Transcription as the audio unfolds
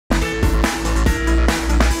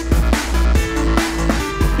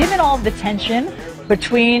resolve the tension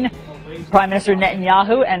between Prime Minister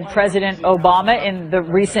Netanyahu and President Obama in the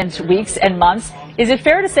recent weeks and months. Is it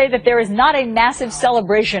fair to say that there is not a massive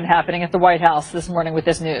celebration happening at the White House this morning with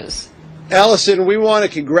this news? Allison, we want to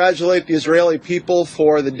congratulate the Israeli people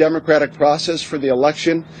for the democratic process for the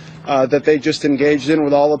election that they just engaged in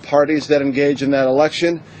with all the parties that engaged in that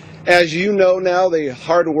election. As you know now, the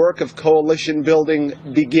hard work of coalition building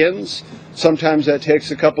begins. Sometimes that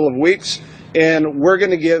takes a couple of weeks, and we're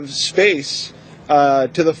going to give space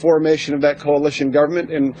to the formation of that coalition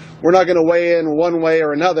government, and we're not going to weigh in one way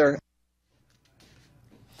or another.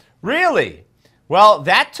 Really? Well,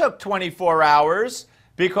 that took 24 hours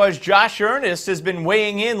because Josh Earnest has been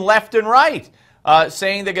weighing in left and right,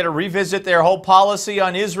 saying they're going to revisit their whole policy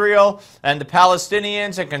on Israel and the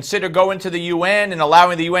Palestinians and consider going to the UN and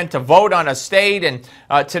allowing the UN to vote on a state. And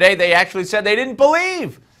today they actually said they didn't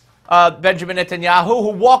believe Benjamin Netanyahu, who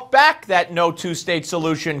walked back that no two-state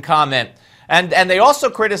solution comment. And they also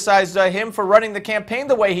criticized him for running the campaign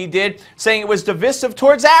the way he did, saying it was divisive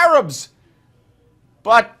towards Arabs.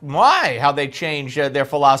 But why? How they changed their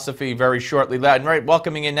philosophy very shortly. And right,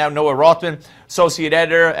 welcoming in now Noah Rothman, associate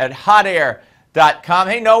editor at hotair.com.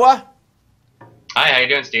 Hey, Noah. Hi, how you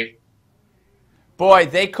doing, Steve? Boy,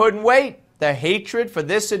 they couldn't wait. The hatred for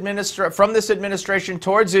this from this administration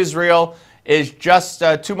towards Israel is just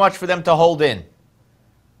too much for them to hold in.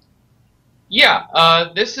 Yeah,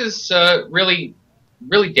 this is really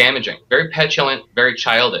damaging, very petulant, very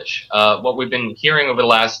childish. What we've been hearing over the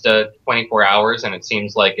last 24 hours, and it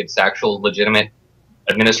seems like it's actual legitimate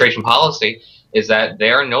administration policy, is that they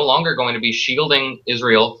are no longer going to be shielding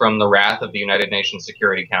Israel from the wrath of the United Nations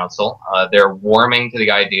Security Council. They're warming to the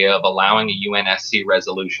idea of allowing a UNSC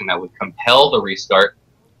resolution that would compel the restart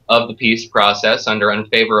of the peace process under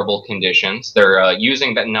unfavorable conditions. They're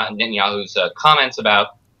using Netanyahu's comments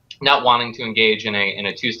about not wanting to engage in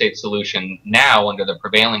a two-state solution now under the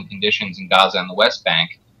prevailing conditions in Gaza and the West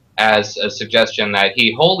Bank as a suggestion that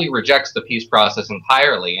he wholly rejects the peace process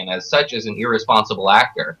entirely and as such is an irresponsible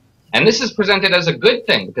actor. And this is presented as a good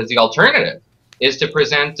thing because the alternative is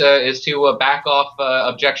to back off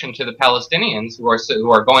objection to the Palestinians who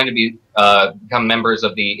are going to become members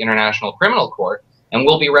of the International Criminal Court, and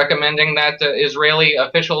will be recommending that Israeli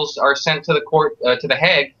officials are sent to the court to The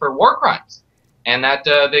Hague for war crimes. And that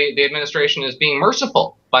the administration is being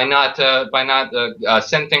merciful by not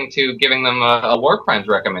assenting to giving them a war crimes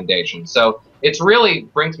recommendation. So it's really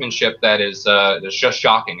brinksmanship that is just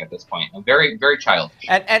shocking at this point, and very, very childish.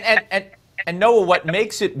 And Noah, what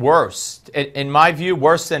makes it worse, in my view,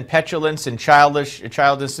 worse than petulance and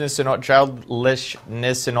childishness and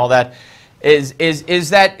all that, is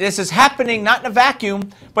that this is happening not in a vacuum,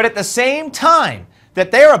 but at the same time that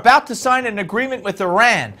they're about to sign an agreement with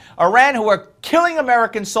Iran, who are killing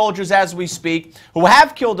American soldiers as we speak, who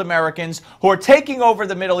have killed Americans, who are taking over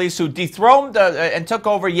the Middle East, who dethroned and took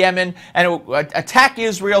over Yemen, and who attack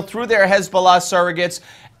Israel through their Hezbollah surrogates,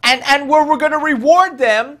 and we're going to reward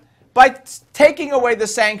them by taking away the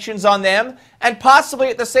sanctions on them and possibly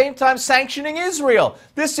at the same time sanctioning Israel.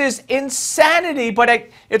 This is insanity, but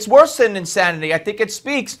it's worse than insanity. I think it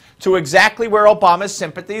speaks to exactly where Obama's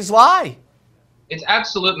sympathies lie. It's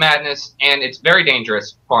absolute madness, and it's very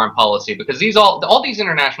dangerous foreign policy because all these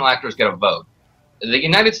international actors get a vote. The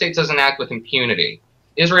United States doesn't act with impunity.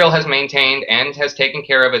 Israel has maintained and has taken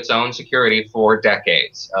care of its own security for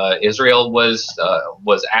decades. Israel was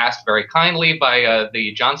asked very kindly by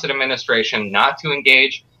the Johnson administration not to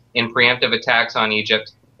engage in preemptive attacks on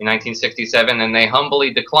Egypt in 1967, and they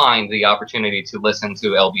humbly declined the opportunity to listen to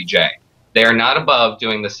LBJ. They are not above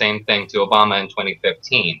doing the same thing to Obama in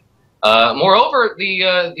 2015. Moreover, the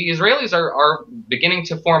Israelis are beginning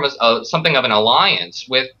to form something of an alliance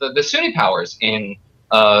with the Sunni powers in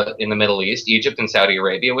the Middle East, Egypt and Saudi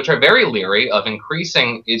Arabia, which are very leery of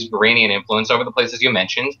increasing Iranian influence over the places you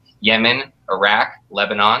mentioned: Yemen, Iraq,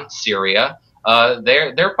 Lebanon, Syria.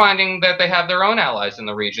 They're finding that they have their own allies in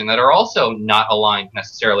the region that are also not aligned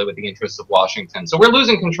necessarily with the interests of Washington. So we're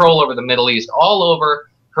losing control over the Middle East all over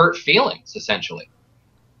hurt feelings, essentially.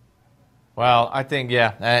 Well, I think,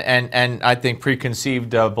 yeah, and I think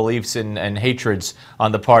preconceived beliefs and hatreds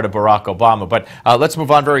on the part of Barack Obama. But let's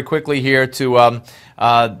move on very quickly here to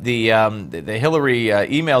the Hillary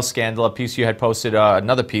email scandal, a piece you had posted,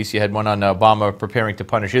 another piece, you had one on Obama preparing to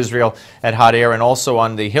punish Israel at Hot Air, and also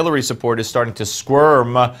on the Hillary supporters starting to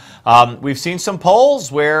squirm. We've seen some polls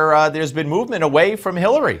where there's been movement away from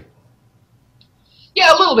Hillary.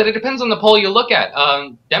 Yeah, a little bit. It depends on the poll you look at.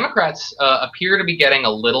 Democrats appear to be getting a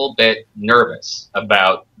little bit nervous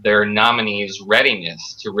about their nominee's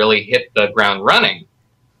readiness to really hit the ground running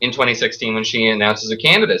in 2016 when she announces a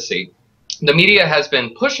candidacy. the media has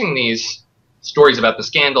been pushing these stories about the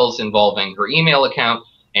scandals involving her email account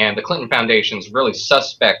and the Clinton Foundation's really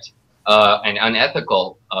suspect and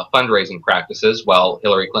unethical fundraising practices while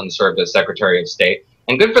Hillary Clinton served as Secretary of State.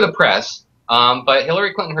 And good for the press, but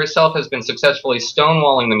Hillary Clinton herself has been successfully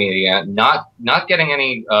stonewalling the media, not getting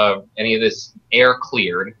any of this air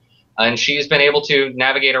cleared, and she's been able to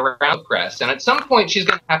navigate around the press. And at some point, she's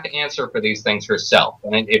going to have to answer for these things herself.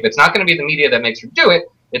 And if it's not going to be the media that makes her do it,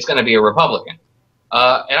 it's going to be a Republican.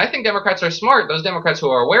 And I think Democrats are smart. Those Democrats who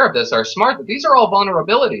are aware of this are smart. But these are all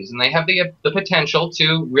vulnerabilities, and they have the potential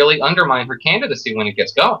to really undermine her candidacy when it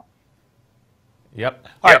gets going. Yep.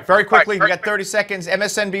 All right, very quickly, we got 30 seconds.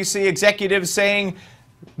 MSNBC executives saying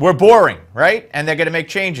we're boring, right? And they're going to make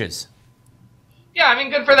changes. Yeah, I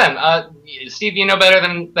mean, good for them. Steve, you know better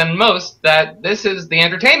than most that this is the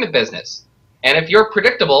entertainment business. And if you're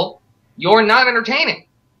predictable, you're not entertaining.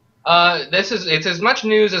 It's as much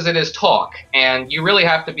news as it is talk, and you really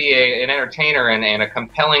have to be an entertainer and a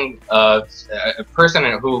compelling person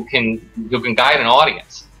who can guide an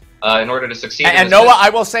audience in order to succeed. And Noah, I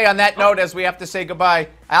will say on that note, as we have to say goodbye,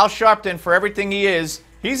 Al Sharpton, for everything he is,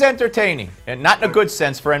 he's entertaining, and not in a good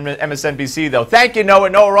sense for MSNBC, though. Thank you,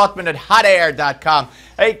 Noah. Noah Rothman at hotair.com.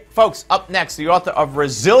 Hey, folks, up next, the author of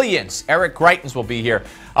Resilience, Eric Greitens, will be here.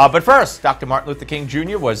 But first, Dr. Martin Luther King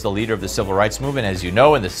Jr. was the leader of the Civil Rights Movement, as you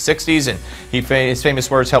know, in the 60s, and his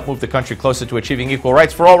famous words helped move the country closer to achieving equal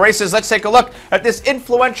rights for all races. Let's take a look at this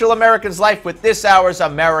influential American's life with this hour's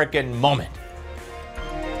American Moment.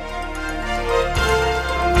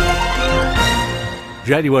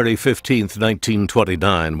 January 15th,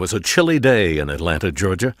 1929 was a chilly day in Atlanta,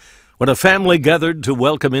 Georgia, when a family gathered to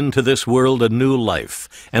welcome into this world a new life,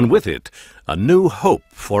 and with it, a new hope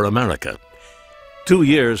for America. 2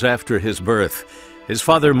 years after his birth, his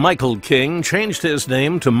father Michael King changed his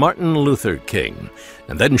name to Martin Luther King,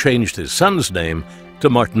 and then changed his son's name to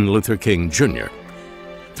Martin Luther King Jr.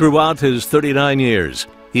 Throughout his 39 years,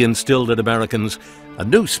 he instilled in Americans a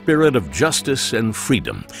new spirit of justice and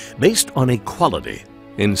freedom, based on equality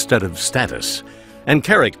instead of status, and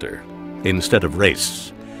character instead of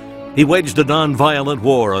race. He waged a nonviolent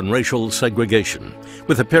war on racial segregation,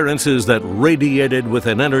 with appearances that radiated with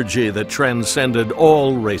an energy that transcended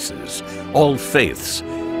all races, all faiths,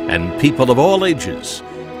 and people of all ages,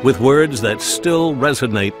 with words that still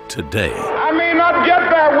resonate today. I may not get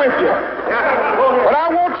there with you, but I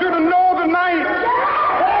want you to know tonight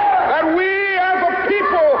that we as a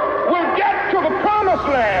people will get to the promised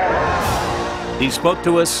land. He spoke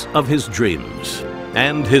to us of his dreams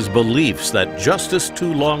and his beliefs that justice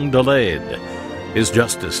too long delayed is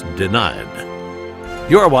justice denied.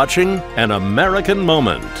 You're watching An American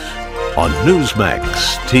Moment on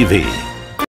Newsmax TV.